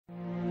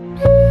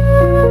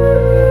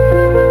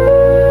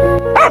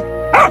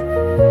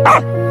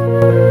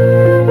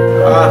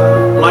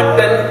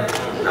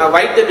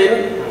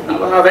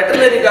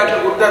Veterinary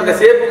doctor கொடுத்த அந்த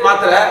சேப்பு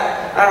மாத்திரை,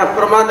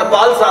 அப்புறமா அந்த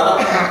பால்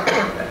சாதம்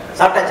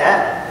சாப்பிட்டாச்சா?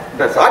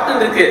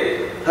 சாப்பிட்டு இருக்கு.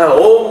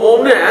 ஓம்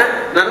ஓம்னு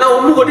நல்லா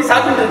ஒண்ணு கொட்டி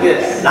சாப்பிட்டு இருக்கு.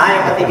 நான்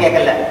என் பத்தி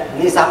கேட்கல,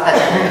 நீ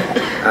சாப்பிட்டாச்சா?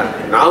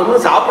 நான்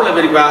ஒன்னும் சாப்பிடல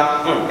பெரியப்பா.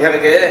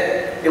 எனக்கு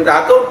இந்த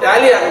அக்கௌண்ட்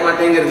டேலி ஆக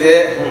மாட்டேங்கிறது.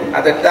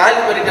 அதை டேலி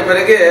பண்ணிட்ட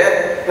பிறகு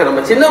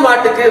நம்ம சின்ன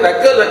மாட்டுக்கு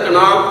வெக்கல்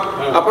வைக்கணும்,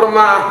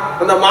 அப்புறமா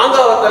அந்த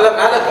மாங்காய் வத்தல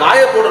மேல காய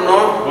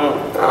போடணும்,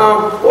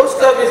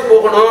 போஸ்ட் ஆபீஸ்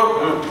போகணும்,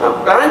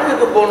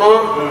 பேங்க்குக்கு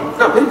போகணும்.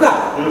 பெரியப்பா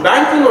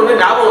பேங்க்னு ஒண்ணு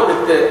ஞாபகம்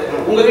வந்துருக்கு.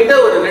 உங்ககிட்ட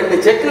ஒரு 2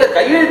 செக்ல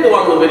கையெழுத்து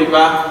வாங்கணும்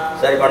பெரியப்பா.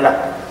 சரி கொண்டா.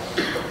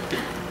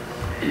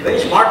 Very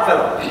smart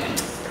fellow.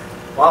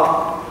 வா,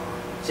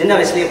 சின்ன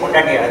வயசுலயே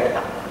பொண்டாட்டி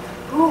இழந்துட்டான்.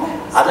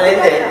 அதுல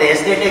இருந்து இந்த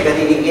எஸ்டேட்டே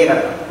கதி நீங்கே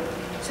கிடக்கும்.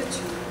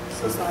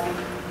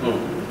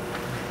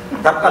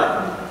 தற்கொலை.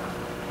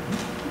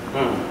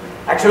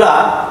 ஆக்சுவலா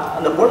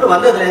அந்த பொண்ணு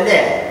வந்ததுல இருந்தே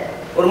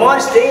ஒரு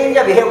மாதிரி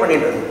ஸ்ட்ரேஞ்சா பிஹேவ்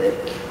பண்ணிட்டு இருந்தது.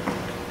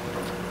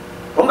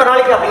 ரொம்ப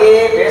நாளைக்கு அப்படியே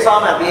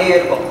பேசாம அப்படியே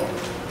இருக்கும்,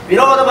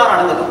 விரோதமா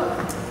நடந்துக்கும்.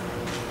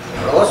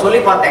 எவ்வளவோ சொல்லி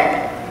பார்த்தேன்,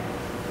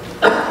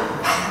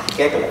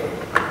 கேட்கல.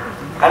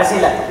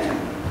 கடைசியில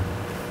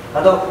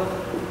அதோ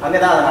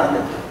அங்கதான் அது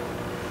நடந்தது.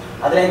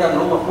 அதுல இருந்து அந்த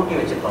ரூமை கூட்டி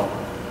வச்சிருக்கோம்.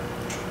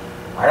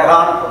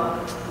 அழகான பொண்ணு.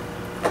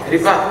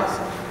 பெரியப்பா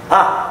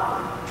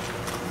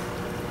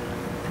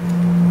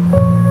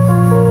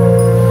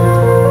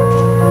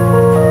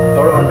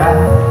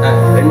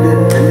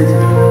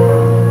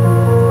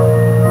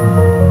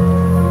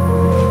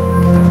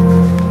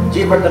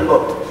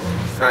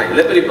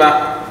இல்ல பெரியப்பா,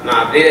 நான்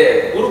அப்படியே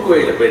குறுக்கு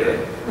வழியில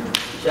போயிடுறேன்.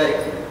 சரி,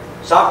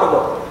 சாப்பிட்டு போ.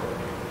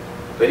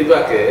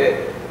 பெரியப்பாக்கு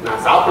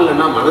நான்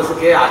சாப்பிடலன்னா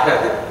மனசுக்கே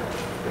ஆகாது.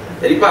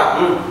 பெரியப்பா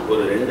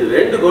ஒரு 2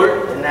 வேண்டுகோள்.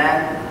 என்ன?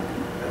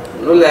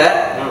 ஒண்ணும் இல்ல,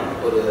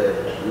 ஒரு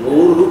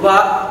 100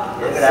 ரூபாய்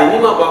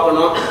சினிமா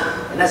பார்க்கணும்.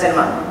 என்ன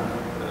சினிமா?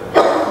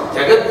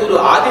 ஜெகத்குரு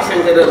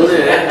ஆதிசங்கரன்னு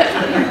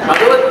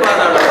பகவத்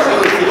பாதாள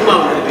ஒரு சினிமா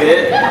வந்திருக்கு.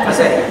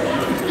 சரி.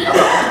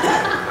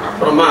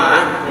 அப்புறமா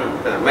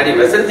மாதிரி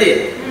வசந்தி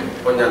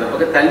கொஞ்சம் அந்த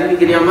பக்கம் தள்ளி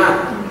நிக்கிறியாமா?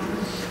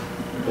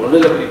 ஒண்ணு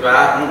இல்ல பெரியப்பா,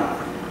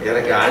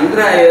 எனக்கு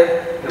அன்றாயர்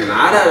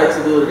நாடா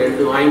வச்சது ஒரு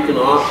 2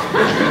 வாங்கிக்கணும்.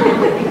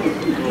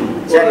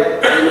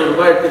 500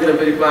 ரூபாய் எடுத்துக்கிறேன்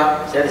பெரியப்பா.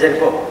 சரி சரி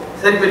போ.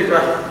 சரி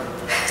பெரியப்பா.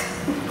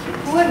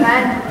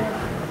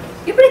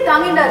 இப்படி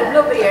தாங்கிட்டார்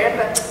இவ்வளவு பெரிய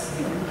இழப்ப.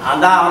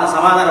 அதான் அவனை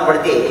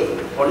சமாதானப்படுத்தி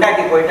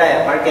பொண்டாட்டி போயிட்டா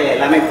என் வாழ்க்கையில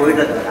எல்லாமே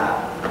போயிட்டு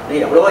நீ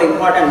எவ்வளவோ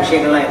இம்பார்ட்டன்ட்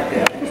விஷயங்கள்லாம் இருக்கு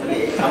அப்படின்னு சொல்லி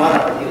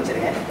சமாதானப்படுத்தி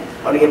வச்சிருக்கேன்.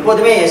 அவனுக்கு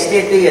எப்போதுமே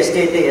எஸ்டேட்டு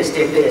எஸ்டேட்டு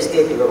எஸ்டேட்டு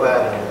எஸ்டேட்டு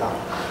விவகாரங்கள் தான்.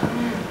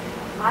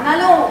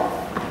 ஆனாலும்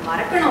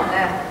மறக்கணும்ல.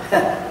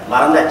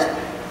 மறந்தாச்சு.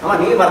 ஆமா,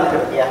 நீ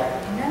மறந்துட்டு பத்தியா?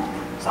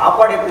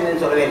 சாப்பாடு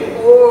எப்படின்னு சொல்லவே இல்லை.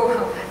 ஓ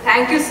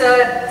தேங்க்யூ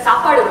சார்.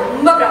 சாப்பாடு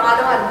ரொம்ப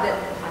பிரமாதமா இருந்தது.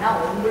 ஆனா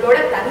உங்களோட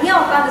தனியா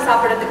உட்காந்து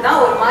சாப்பிடறதுக்கு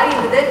தான் ஒரு மாதிரி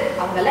இருந்தது.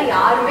 அவங்க எல்லாம்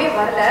யாருமே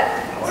வரல.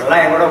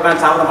 அவங்கெல்லாம் எங்களோட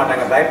உட்காந்து சாப்பிட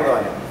மாட்டாங்க,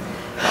 பயப்படுவாங்க.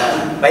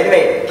 பை தி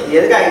வே,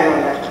 எதுக்காக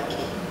இங்க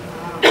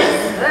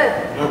சார்?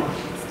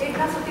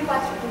 ஸ்டேட்லாம் சுத்தி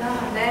பார்த்துட்டு தான்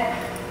வந்தேன்.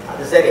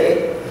 அது சரி,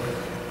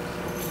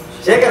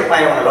 சேகர்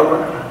பையன் உன்னை லவ்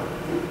பண்ணா?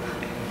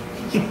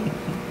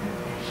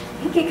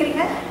 ஏன்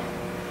கேக்குறீங்க?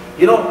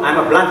 You know, I'm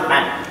a blunt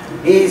man.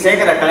 நீ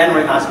சேகரை கல்யாணம்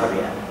பண்ணி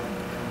ஆசைப்படுறியா?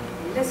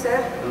 இல்ல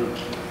சார்.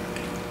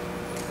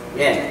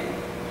 ஏன்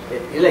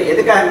இல்ல,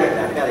 எதுக்காக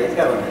கேட்கிறேன்?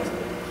 எதுக்காக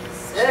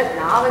சார்,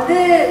 நான் வந்து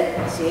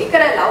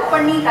சேகரை லவ்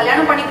பண்ணி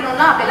கல்யாணம்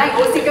பண்ணிக்கணும்னா அப்படிலாம்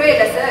யோசிக்கவே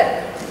இல்லை சார்.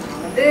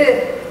 நான் வந்து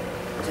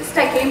just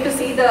I came to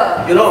see the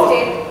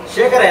state.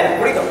 சேகரை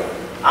எனக்கு பிடிக்கும்,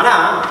 ஆனா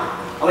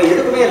அவன்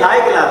எதுக்குமே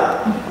லாயக்கில்லாத,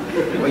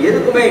 அவன்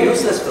எதுக்குமே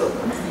யூஸ்லெஸ்.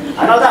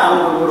 அதனாலதான்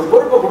அவனுக்கு ஒரு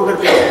பொறுப்பை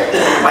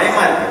கொடுக்கறதுக்கு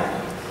பயமா இருக்கு.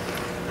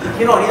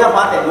 நீ தான்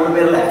பார்த்தேன் 3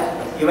 பேர்ல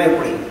இவன்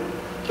இப்படி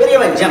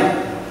பெரியவன் ஜெம்,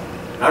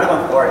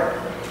 நடுவன் கோழை.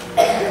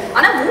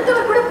 ஆனா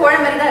மூத்தவர் கூட கோழை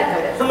மாதிரி தான்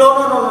இருக்காரு.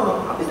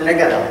 அப்படி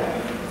நினைக்காத.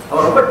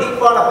 அவன் ரொம்ப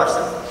டீப்பான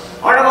பர்சன்,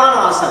 ஆழமான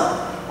ஆசன்.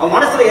 அவன்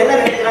மனசுல என்ன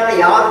நினைக்கிறான்னு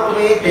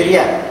யாருக்குமே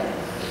தெரியாது.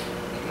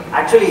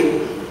 ஆக்சுவலி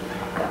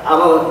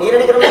அவன் நீ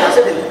நினைக்கிறவங்க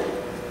அசதி இல்லை.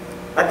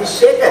 பட்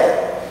சேகர்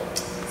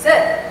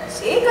சார்,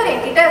 சேகர்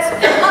என்கிட்ட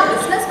சுத்தமா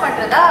பிசினஸ்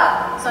பண்றதா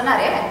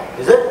சொன்னாரே.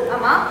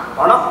 ஆமா,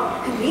 பணம்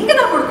நீங்க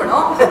தான்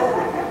கொடுக்கணும்.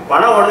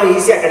 பணம் ஒன்றும்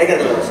ஈஸியா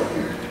கிடைக்கிறது.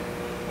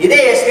 இதே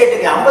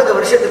எஸ்டேட்டுக்கு 50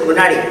 வருஷத்துக்கு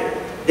முன்னாடி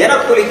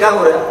தினக்கூலிக்காக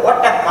ஒரு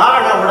ஓட்ட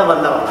காலனா கூட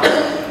வந்தவன்.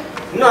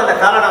 இன்னும் அந்த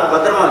காலனா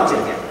பத்திரமா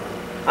வச்சிருக்கேன்.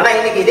 ஆனா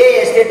இன்னைக்கு இதே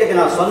எஸ்டேட்டுக்கு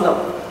நான் சொந்தம்.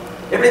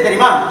 எப்படி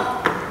தெரியுமா?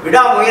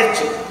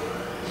 விடாமுயற்சி,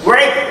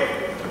 உழைப்பு,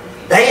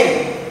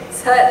 தைரியம்.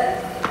 சார்,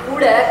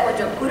 கூட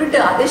கொஞ்சம் குருட்டு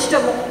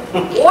அதிர்ஷ்டமும்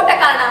ஓட்ட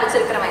காலனா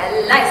வச்சிருக்கிறவன்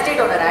எல்லாம்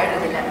எஸ்டேட் ஓனர்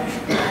ஆயிடுறது இல்லை.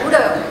 கூட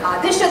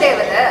அதிர்ஷ்ட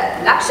தேவதை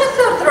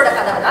லட்சத்துல ஒருத்தரோட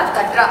கதவை தான்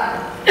தட்டுறா.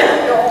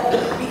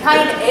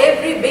 Behind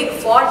every big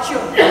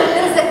fortune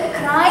there is a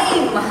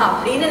crime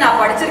அப்படின்னு நான்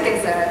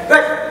படிச்சிருக்கேன்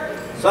சார்.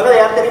 சொல்றது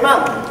யார் தெரியுமா?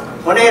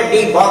 Honoré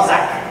de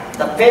Balzac,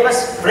 the famous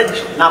French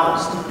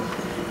novelist.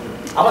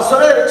 அவன்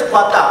சொல்றதை வச்சு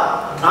பார்த்தா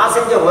நான்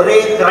செஞ்ச ஒரே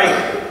கிரைம்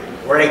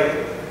உழைப்பு.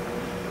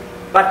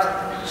 பட்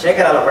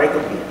சேகரால உழைக்க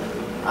முடியும்.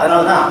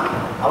 அதனாலதான்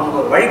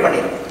அவனுக்கு ஒரு வழி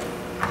பண்ணிடும்.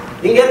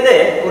 இங்கிருந்து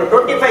ஒரு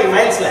 25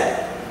 மைல்ஸ்ல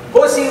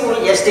கோசி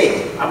எஸ்டேட்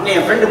அப்படின்னு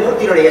என் ஃப்ரெண்டு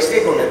மூர்த்தியோட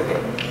எஸ்டேட் ஒன்று இருக்கு.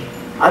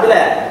 அதுல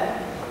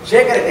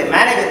சேகருக்கு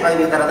மேனேஜர்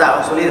பதவி தரதா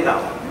அவன்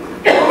சொல்லியிருக்கான்.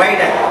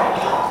 provided.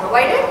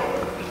 Provided?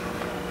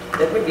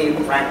 Let me be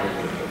frank with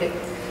you.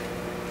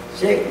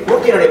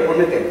 மூர்த்தியோடைய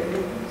பொண்ணுக்கு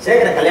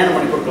சேகரை கல்யாணம்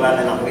பண்ணி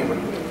கொடுக்கலான்னு நான் முடிவு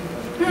பண்ணேன்.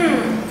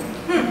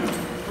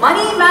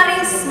 Money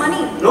marries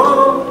money. No,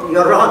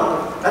 you're wrong.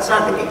 That's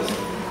not the case.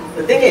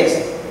 The thing is,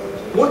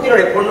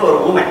 மூர்த்தியோடைய பொண்ணு ஒரு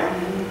ஊமை.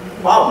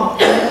 பாவம்,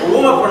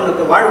 ஊமை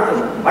பொண்ணுக்கு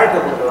வாழ்க்கை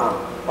கொடுக்கலாம்,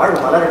 வாழ்வு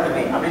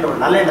மலரட்டுமே அப்படின்னு ஒரு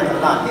நல்ல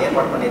எண்ணத்துல தான்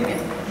ஏற்பாடு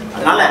பண்ணியிருக்கேன்.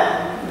 அதனால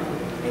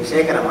நீ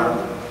சேகரை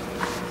மறந்து.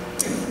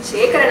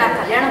 சேகரை நான்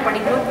கல்யாணம்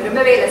பண்ணிக்கணும்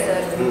விரும்பவே இல்லை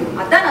சார்.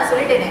 அதான் நான்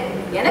சொல்லிட்டேனே,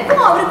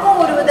 எனக்கும்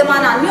அவருக்கும் ஒரு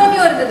விதமான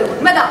அந்யோன்யம் இருந்தது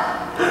உண்மைதான்.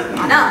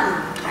 ஆனா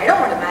I don't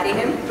want to marry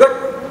him. Good.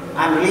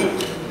 I'm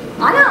relieved.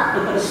 ஆனா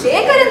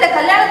சேகர் இந்த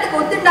கல்யாணத்துக்கு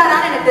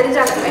ஒத்துண்டாரான்னு எனக்கு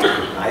தெரிஞ்சாலுமே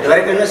இது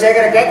வரைக்கும் இன்னும்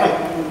சேகரை கேட்கணும்.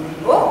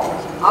 ஓ,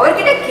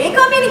 அவர்கிட்ட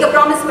கேட்காம நீங்க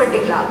ப்ராமிஸ்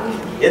பண்ணிட்டீங்களா?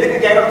 எதுக்கு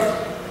கேட்கணும்?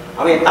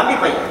 அவன் என் தம்பி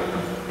பையன்.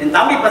 என்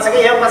தம்பி பசங்க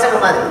என் பசங்க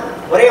மாதிரி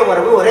ஒரே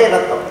உறவு, ஒரே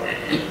ரத்தம்.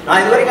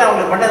 நான் இது வரைக்கும்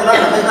அவங்களுக்கு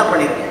பண்ணதெல்லாம் நல்லது தான்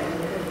பண்ணியிருக்கேன்.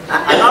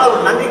 அதனால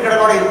ஒரு நன்றி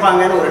கடனோட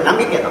இருப்பாங்கன்னு ஒரு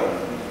நம்பிக்கை தான்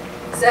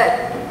சார்.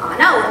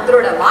 ஆனா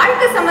ஒருத்தரோட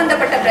வாழ்க்கை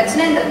சம்பந்தப்பட்ட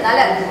பிரச்சனைன்றதுனால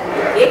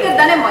கேட்கறது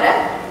தானே முறை.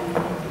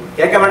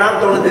 கேட்க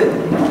வேணாம்னு தோணுது.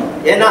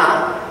 ஏன்னா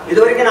இது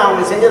வரைக்கும் நான்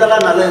அவங்களுக்கு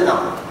செஞ்சதெல்லாம் நல்லது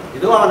தான்.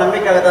 இதுவும் அவன்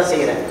நம்பிக்கையாக தான்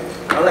செய்கிறேன்.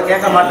 அதனால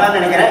கேட்க மாட்டான்னு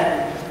நினைக்கிறேன்.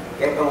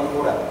 கேட்கவும்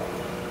கூடாது.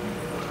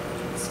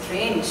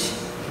 Strange.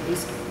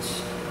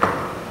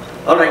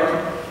 All right.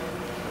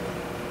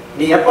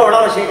 நீ எப்போ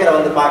வேணாலும் சேகரை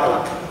வந்து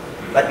பார்க்கலாம்.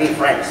 But be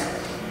friends.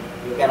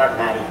 You cannot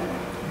marry.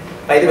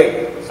 By the way,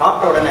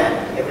 சாப்பிட்ட உடனே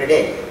every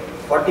day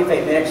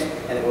 45 minutes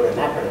எனக்கு ஒரு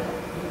nap எடுக்கும்.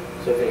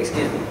 So if you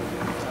excuse me.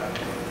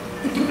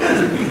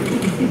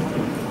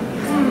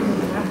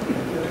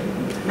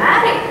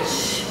 Marriage.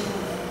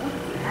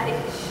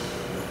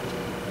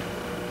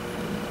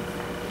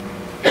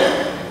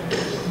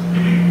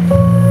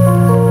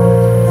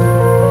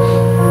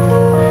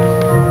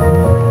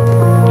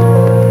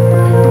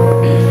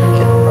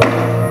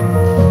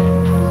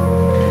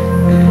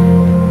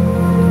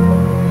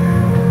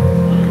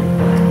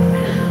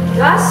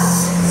 Thus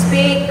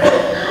speak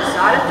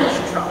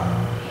Zarathustra.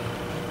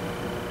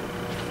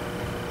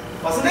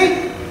 Vasanthi?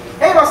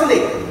 Hey Vasanthi.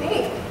 Hey.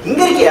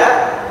 இங்க இருக்கியா?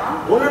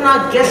 உன்னை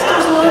நான் கெஸ்ட்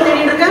ஹவுஸ்ல வந்து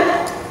தேடிட்டு இருக்கேன்.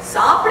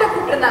 சாப்பிட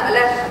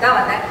கூப்பிட்டுருந்தாங்கல்ல, அதான்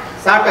வந்தேன்.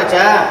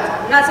 சாப்பிட்டாச்சா?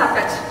 நான்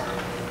சாப்பிட்டாச்சு.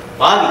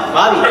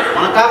 பாவி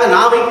உனக்காக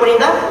நான் வெயிட்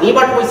பண்ணியிருந்தா நீ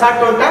பாட்டு போய்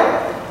சாப்பிட்டு வந்துட்ட.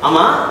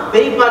 ஆமா,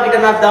 பெரியப்பா கிட்ட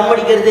நான் தம்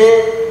அடிக்கிறது,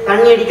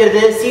 தண்ணி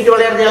அடிக்கிறது, சீட்டு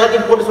விளையாடுறது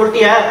எல்லாத்தையும் போட்டு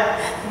சொல்லிட்டியா?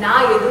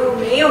 நான்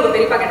எதுவுமே உங்க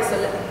பெரியப்பா கிட்ட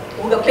சொல்ல.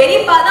 உங்க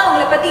பெரியப்பா தான்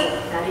உங்களை பத்தி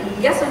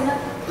நிறைய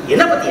சொன்னார்.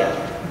 என்ன பத்தியா?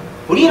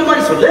 புரியுற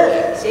மாதிரி சொல்லு.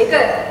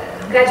 சேகர்,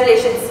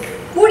 கங்க்ராச்சுலேஷன்ஸ்.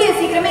 கூடிய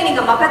சீக்கிரமே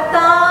நீங்க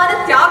மகத்தான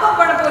தியாகம்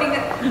பண்ண போறீங்க.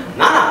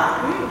 நானா?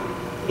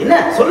 என்ன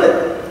சொல்லு.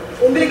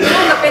 உங்களுக்கு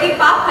உங்க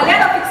பெரியப்பா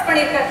கல்யாணம் ஃபிக்ஸ்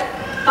பண்ணிருக்காரு.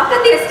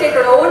 பக்கத்து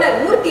எஸ்டேட்டோட ஓனர்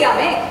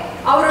மூர்த்தியாமே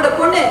அவரோட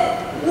பொண்ணு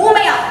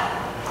ஊமையா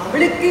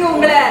அவளுக்கு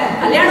உங்களை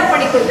கல்யாணம்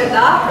பண்ணி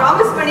கொடுக்கறதா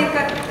ப்ராமிஸ்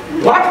பண்ணிருக்காரு.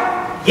 வாட்?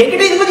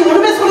 என்கிட்ட இத பத்தி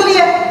ஒண்ணுமே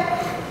சொல்லலையே.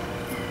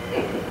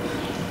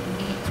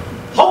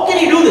 How can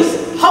you do this?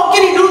 How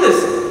can you do this?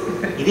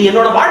 இது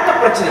என்னோட வாழ்க்கை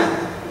பிரச்சனை.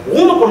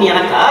 ஊமை பொண்ணு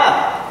எனக்கா?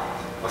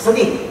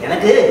 வசந்தி,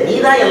 எனக்கு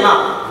நீதான்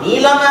எல்லாம். நீ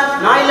இல்லாம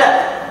நான் இல்ல.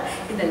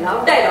 இந்த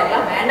லவ்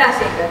டயலாக்லாம் வேண்டாம்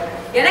சேகர்.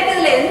 எனக்கு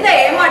இதுல எந்த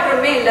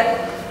ஏமாற்றமே இல்ல.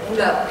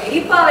 உங்க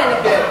பெரியப்பாவை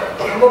எனக்கு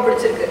ரொம்ப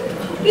பிடிச்சிருக்கு.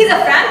 He is a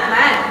frank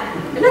man.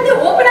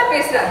 எல்லாத்தையும் ஓபனா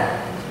பேசுறாரு.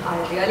 I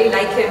really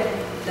like him.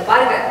 இத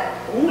பாருங்க,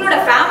 உங்களோட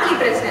ஃபேமிலி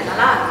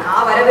பிரச்சனைனால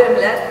நான் வர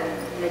விரும்பல.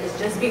 Let us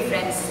just be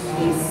friends,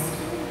 please.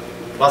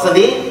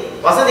 Vasanthi,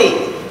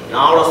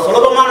 நான் அவ்வளவு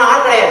சுலபமான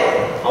ஆள் கிடையாது.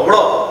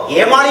 அவ்வளோ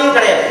ஏமாளியும்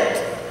கிடையாது.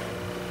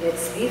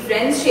 Let's be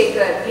friends,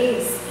 Shekar,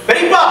 please.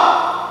 பெரியப்பா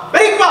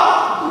எங்க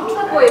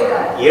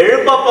போயிருக்காரு?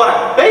 எழுப்ப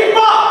போறேன்.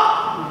 பெரியப்பா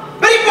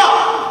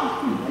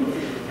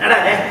என்னடா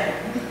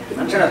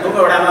மனுஷனை தூங்க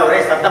விடாம ஒரே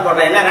சத்தம்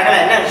போடுற. என்ன ரகல,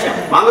 என்ன விஷயம்?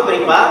 வாங்க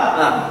பெரியப்பா.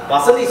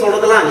 வசந்தி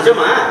சொல்றதெல்லாம்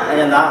நிஜமா?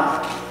 நிஜம்தான்.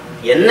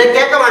 என்ன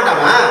கேட்க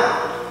வேண்டாமா?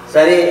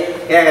 சரி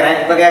கேட்கறேன்.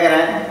 இப்ப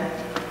கேட்கறேன்.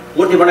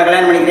 மூர்த்தி பொண்ணை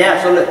கல்யாணம் பண்ணிக்கிறியா?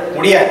 சொல்லு.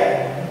 முடியாது.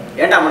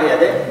 ஏண்டா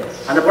முடியாது?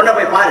 அந்த பொண்ணை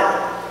போய் பாரு,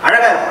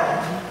 அழகா இருப்பா.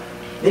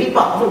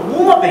 பெரியப்பா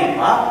ஊமை.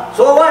 பெரியப்பா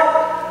சோ வாட்?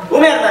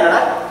 ஊமையா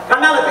இருந்தாங்கடா,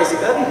 கண்ணால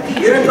பேசிக்க.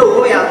 இருந்து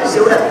ஊமையாவது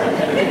சிவுட.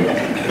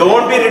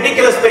 டோன்ட் பி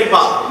ரிடிகுலஸ்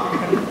பெரியப்பா.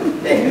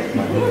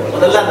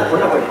 முதல்ல அந்த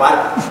பொண்ணை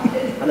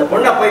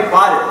போய்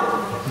பாரு.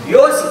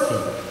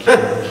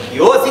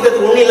 யோசிக்கிறது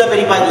ஒண்ணு இல்ல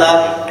பெரியப்பா. இல்ல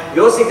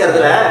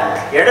யோசிக்கிறதுல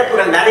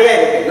இழப்புகள் நிறைய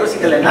இருக்கு.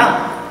 யோசிக்கலன்னா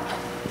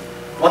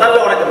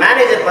முதல்ல உனக்கு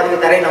மேனேஜர் பதவி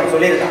தரேன்னு நான்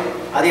சொல்லியிருக்கான்.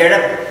 அது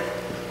இழப்பு.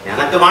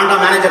 எனக்கு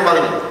வேண்டாம் மேனேஜர்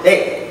பதவி.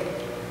 டேய்,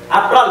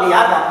 அப்புறம் நீ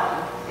யாரா?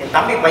 என்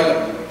தம்பி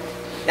பையன்.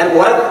 எனக்கு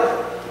உறவு.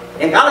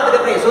 என் காலத்துக்கு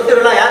அப்புறம் என்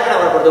சொத்துக்கள்லாம் யாருக்கா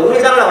வரப்போகுது?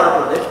 உங்களுக்கு தானே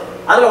வரப்போகுது.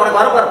 அதுல உனக்கு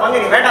வரப்போற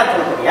பங்கு நீ வேண்டாம்னு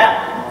சொல்ல போறியா?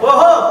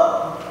 ஓஹோ,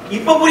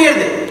 இப்ப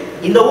புரியுது.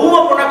 இந்த ஊமை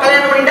பொண்ணை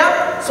கல்யாணம் பண்ணிட்டா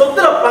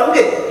சொத்துல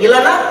பங்கு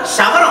இல்லன்னா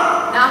சவரம்.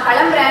 நான்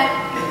கிளம்புறேன்.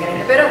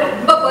 ரெண்டு பேரும்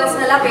ரொம்ப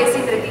பர்சனலா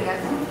பேசிட்டு இருக்கீங்க.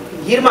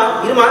 இருமா.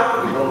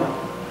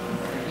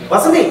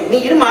 வசந்தி, நீ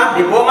இருமா.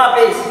 நீ போமா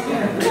ப்ளீஸ்.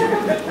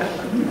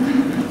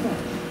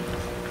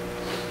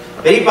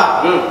 பெரியப்பா,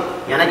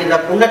 எனக்கு இந்த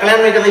பொண்ணை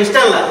கல்யாணம் பண்ணிக்கிறது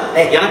இஷ்டம் இல்ல.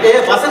 எனக்கு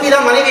வசந்தி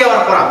தான் மனைவியா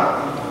வர போறான்.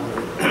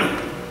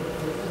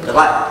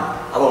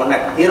 அவ உன்னை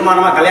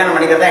தீர்மானமா கல்யாணம்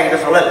பண்ணிக்கிறதா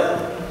என்கிட்ட சொல்லல.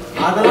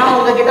 அதெல்லாம்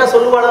உங்ககிட்ட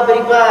சொல்லுவாளா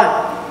பெரியப்பா?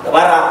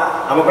 வரா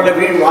நமக்குள்ள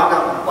வீண்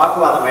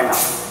வாக்குவாதம்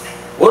வேண்டாம்.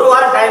 ஒரு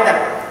வாரம் டைம் தர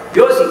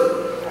யோசி.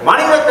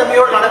 மனித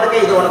தன்மையோடு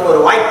நடந்துக்க இது உனக்கு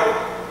ஒரு வாய்ப்பு.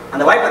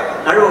 அந்த வாய்ப்பை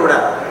நழுவ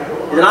விடாது.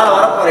 இதனால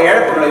வரப்போற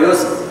இழப்புகளை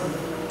யோசி.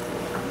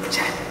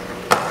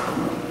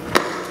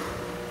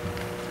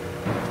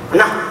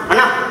 அண்ணா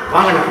அண்ணா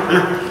வாங்கண்ணா,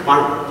 அண்ணா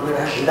வாங்க.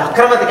 இந்த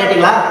அக்கிரமத்தை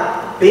கேட்டீங்களா?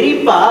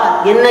 பெரியப்பா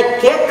என்ன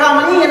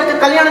கேட்காமலே எனக்கு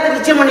கல்யாணத்தை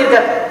நிச்சயம்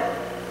பண்ணிருக்காரு.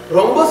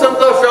 ரொம்ப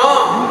சந்தோஷம்.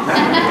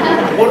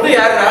 பொண்ணு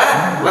யாரா?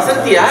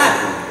 வசந்தியா?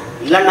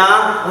 இல்லண்ணா,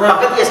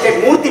 பக்கத்து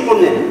எஸ்டேட் மூர்த்தி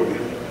பொண்ணு.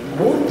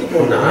 மூர்த்தி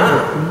பொண்ணா?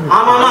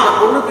 ஆமா ஆமா.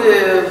 பொண்ணுக்கு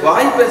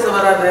வாய் பேச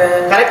வராது.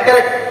 Correct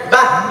correct.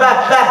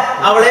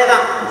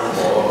 அவளேதான்.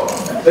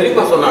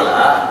 பெரியப்பா சொன்னாளா?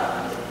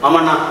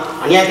 ஆமாண்ணா.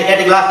 அநியாயத்தை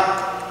கேட்டீங்களா?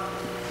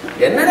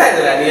 என்னடா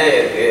இதுல அநியாயம்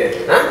இருக்கு?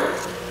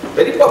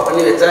 பெரியப்பா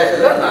பண்ணி வச்சா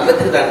எல்லாம்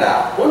நல்லதுக்கு தாண்டா.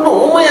 பொண்ணு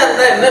ஊமையா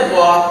இருந்தா என்ன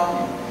இப்போ?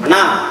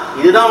 அண்ணா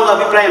இதுதான் உங்க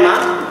அபிப்பிராயமா?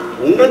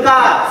 உங்களுக்கா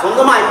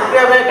சொந்தமா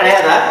அபிப்பிராயமே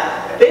கிடையாதா?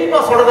 பெரியப்பா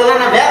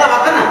சொல்றதெல்லாம் நான் வேற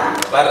வாக்கண்ணா.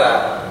 வர்ற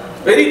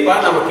பெரியப்பா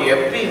நமக்கு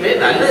எப்பயுமே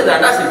நல்லது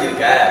தாண்டா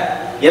செஞ்சிருக்க.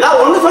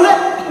 ஏதாவது ஒண்ணு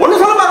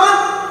சொல்ல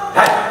பார்க்கலாம்.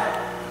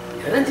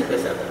 இறஞ்சி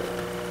பேசாத.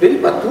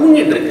 பெரியப்பா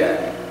தூங்கிட்டு இருக்க.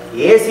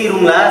 ஏசி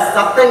ரூம்ல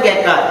சத்தம்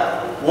கேட்காது.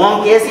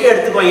 உன் கேசி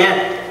எடுத்துக்கோங்க.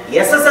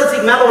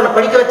 எஸ்எஸ்எல்சிக்கு மேல உன்னை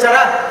படிக்க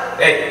வச்சாரா?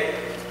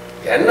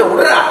 என்ன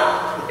விடுறா?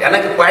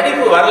 எனக்கு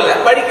படிப்பு வரல,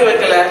 படிக்க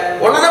வைக்கல.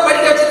 உன்னதான்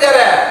படிக்க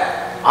வச்சிருக்காரு.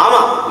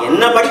 ஆமா,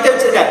 என்ன படிக்க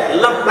வச்சிருக்காரு.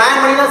 எல்லாம் பிளான்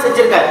பண்ணி தான்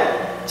செஞ்சிருக்காரு.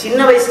 சின்ன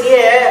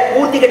வயசுலயே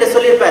பூர்த்தி கிட்ட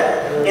சொல்லியிருப்பார்,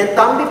 என்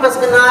தம்பி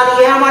பசங்க 4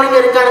 ஏமாளிங்க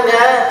இருக்கானுங்க,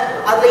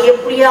 அதுல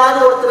எப்படியாவது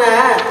ஒருத்தனை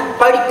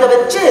படிக்க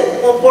வச்சு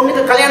உன்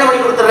பொண்ணுக்கு கல்யாணம்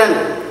பண்ணி கொடுத்துறேன்.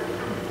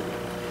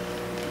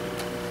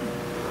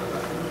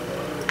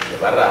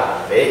 வர்றா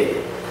டேய்,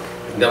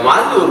 இந்த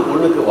மாதிரி ஒரு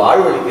பொண்ணுக்கு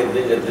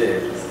வாழ்வழிக்கிறதுங்கிறது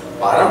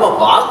பரம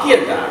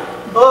பாக்கியம்டா.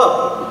 ஓ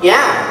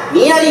ஏன்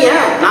நீ அறிய?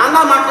 நான்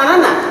தான்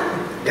மாட்டேனா?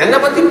 என்னை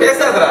பத்தி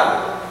பேசாதடா.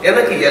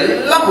 எனக்கு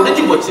எல்லாம்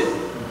முடிஞ்சு போச்சு.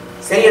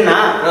 சரி அண்ணா,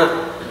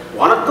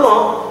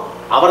 உனக்கும்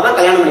அவர் தான்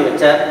கல்யாணம் பண்ணி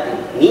வச்சார்.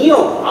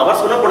 நீயும் அவர்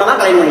சொன்ன கூட தான்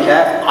கல்யாணம் பண்ணிட்ட.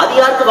 அது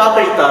யாருக்கு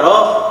வாக்களித்தாரோ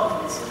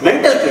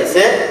மென்டல்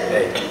கேஸ்.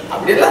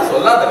 அப்படியெல்லாம்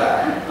சொல்லாதடா.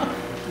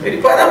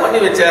 பெரியப்பா தான்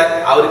பண்ணி வச்சார்.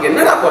 அவருக்கு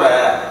என்னடா போற?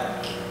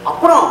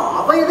 அப்புறம்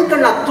அவ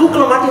எதுக்கு நான்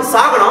தூக்கல மாட்டி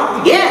சாகணும்?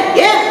 ஏன்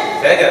ஏன்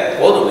சேகர்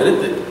போதும்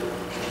நிறுத்து.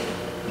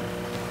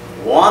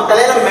 உன்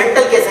தலையில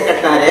மென்டல் கேஸ்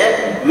கட்டினாரு.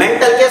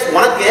 மென்டல் கேஸ்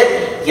உனக்கு,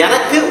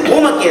 எனக்கு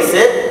ஊம கேஸ்.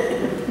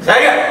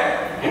 சேகர்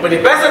இப்ப நீ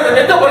பேசுறது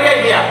நிறுத்த போறியா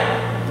இல்லையா?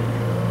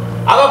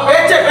 அவ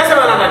பேச்ச பேச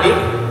வேணாம். நீ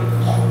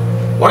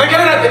உனக்கு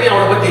என்ன தெரியும்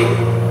அவனை பத்தி?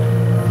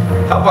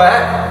 அப்ப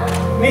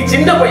நீ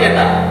சின்ன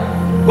பையன்டா.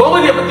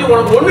 கோமதியை பத்தி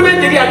உனக்கு ஒண்ணுமே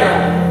தெரியாத.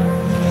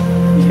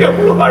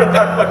 எவ்வளவு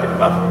அழுத்தா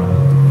பாத்திருப்பா,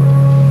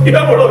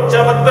 எவ்வளவு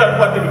சமத்தா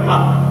பாத்திருப்பா.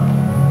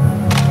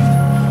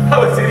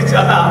 அவ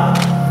சிரிச்சானா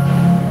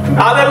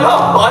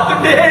அதெல்லாம்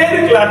பார்த்துட்டே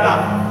இருக்கலாம்டா.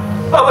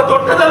 அவ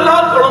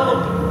தொட்டதெல்லாம்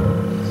குழம்பும்.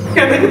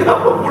 எனக்கு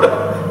நம்ம கூட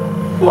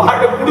வாழ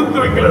கொடுத்து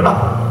வைக்கலடா.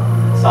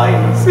 Sorry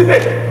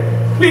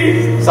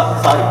please.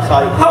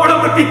 சாரி அவளை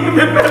பத்தி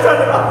இனிமே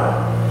பேசாதடா.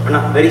 அண்ணா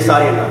வெரி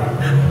சாரி அண்ணா,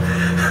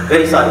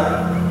 வெரி சாரி.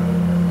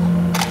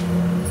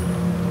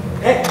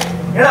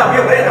 ஏடா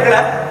அப்படியே ஒரே நகல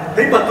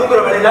திருப்பி தூங்குற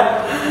வேலையில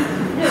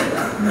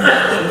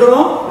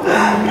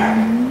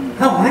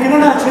உனக்கு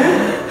என்னடா ஆச்சு?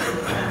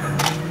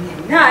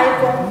 என்ன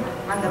ஆயிருக்கும்?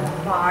 அந்த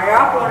பாழா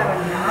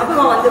போனவன்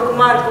ஞாபகம்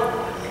வந்திருக்குமா இருக்கும்.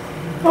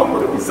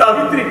 அவளுக்கு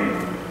சாவித்ரி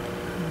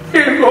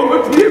என்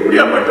கோபத்திலே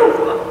முடியா மட்டும்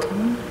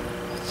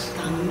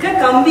தங்க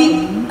கம்பி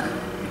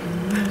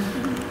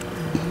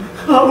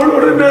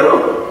அவளோட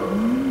நேரம்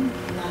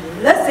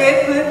நல்ல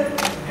சேப்பு,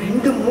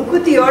 2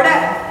 மூக்குத்தியோட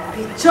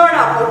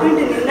பிச்சோடா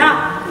போட்டுட்டு நின்னா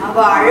அவ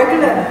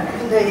அழகுல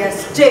இந்த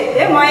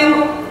எஸ்டேட்டே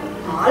மயங்கும்.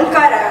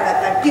 ஆள்காரங்களை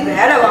தட்டி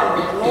வேலை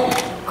வாங்கணும்,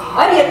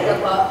 காரியத்துல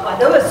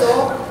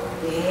பதவசம்.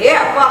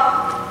 அப்பா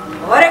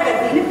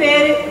ஓரகத்தின்னு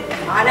பேரு.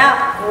 ஆனா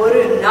ஒரு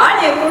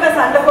நாள் என் கூட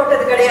சண்டை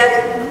போட்டது கிடையாது.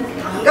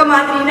 அங்க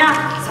மாதிரினா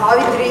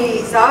சாவித்ரி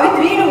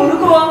சாவித்ரின்னு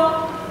உருகுவோம்.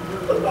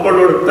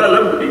 அவளோட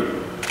தலைமுடி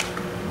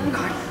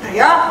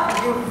கட்டையா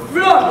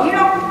இவ்வளோ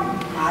நீளம்.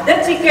 அதை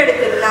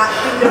சிக்கெடுத்துலாம்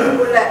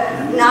இதுக்குள்ள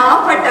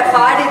நான் பட்ட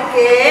பாடு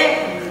இருக்கே.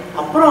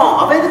 அப்புறம்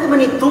அவ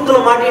எதுக்கு நீ தூக்கல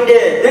மாட்டிண்டு?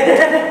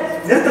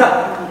 நிறுத்துறா.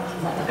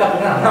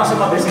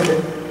 அனாவசியமா பேசுறது.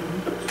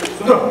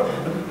 சுந்தரம்,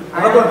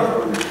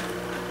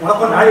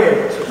 உனக்கும் நாளே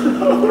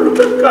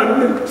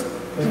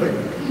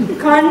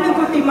கண்ணு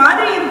குட்டி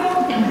மாதிரி இருக்கும்.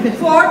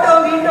 போட்டோ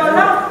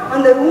வீட்டோலாம்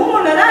அந்த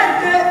ரூம்ல தான்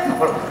இருக்கு.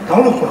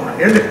 கவுனுக்கு போறோம்.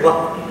 எழுந்து வா.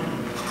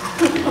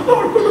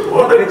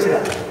 போட வச்சுடா.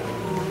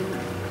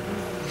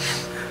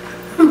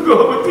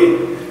 கோபத்தி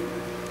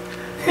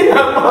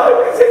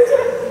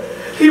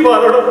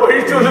இவளோட பொழி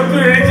சொல்லுக்கு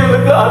இழி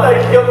சொல்லுக்கு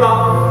ஆதாயம் தான்.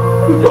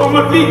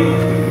 கோபத்தி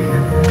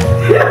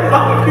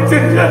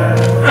செஞ்ச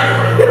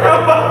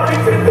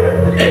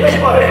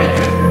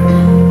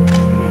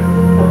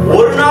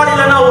ஒரு நாள்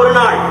இல்லைன்னா ஒரு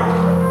நாள்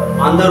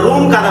அந்த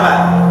ரூம் கதவை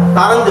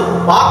திறந்து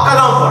பார்க்க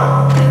தான் போறேன்.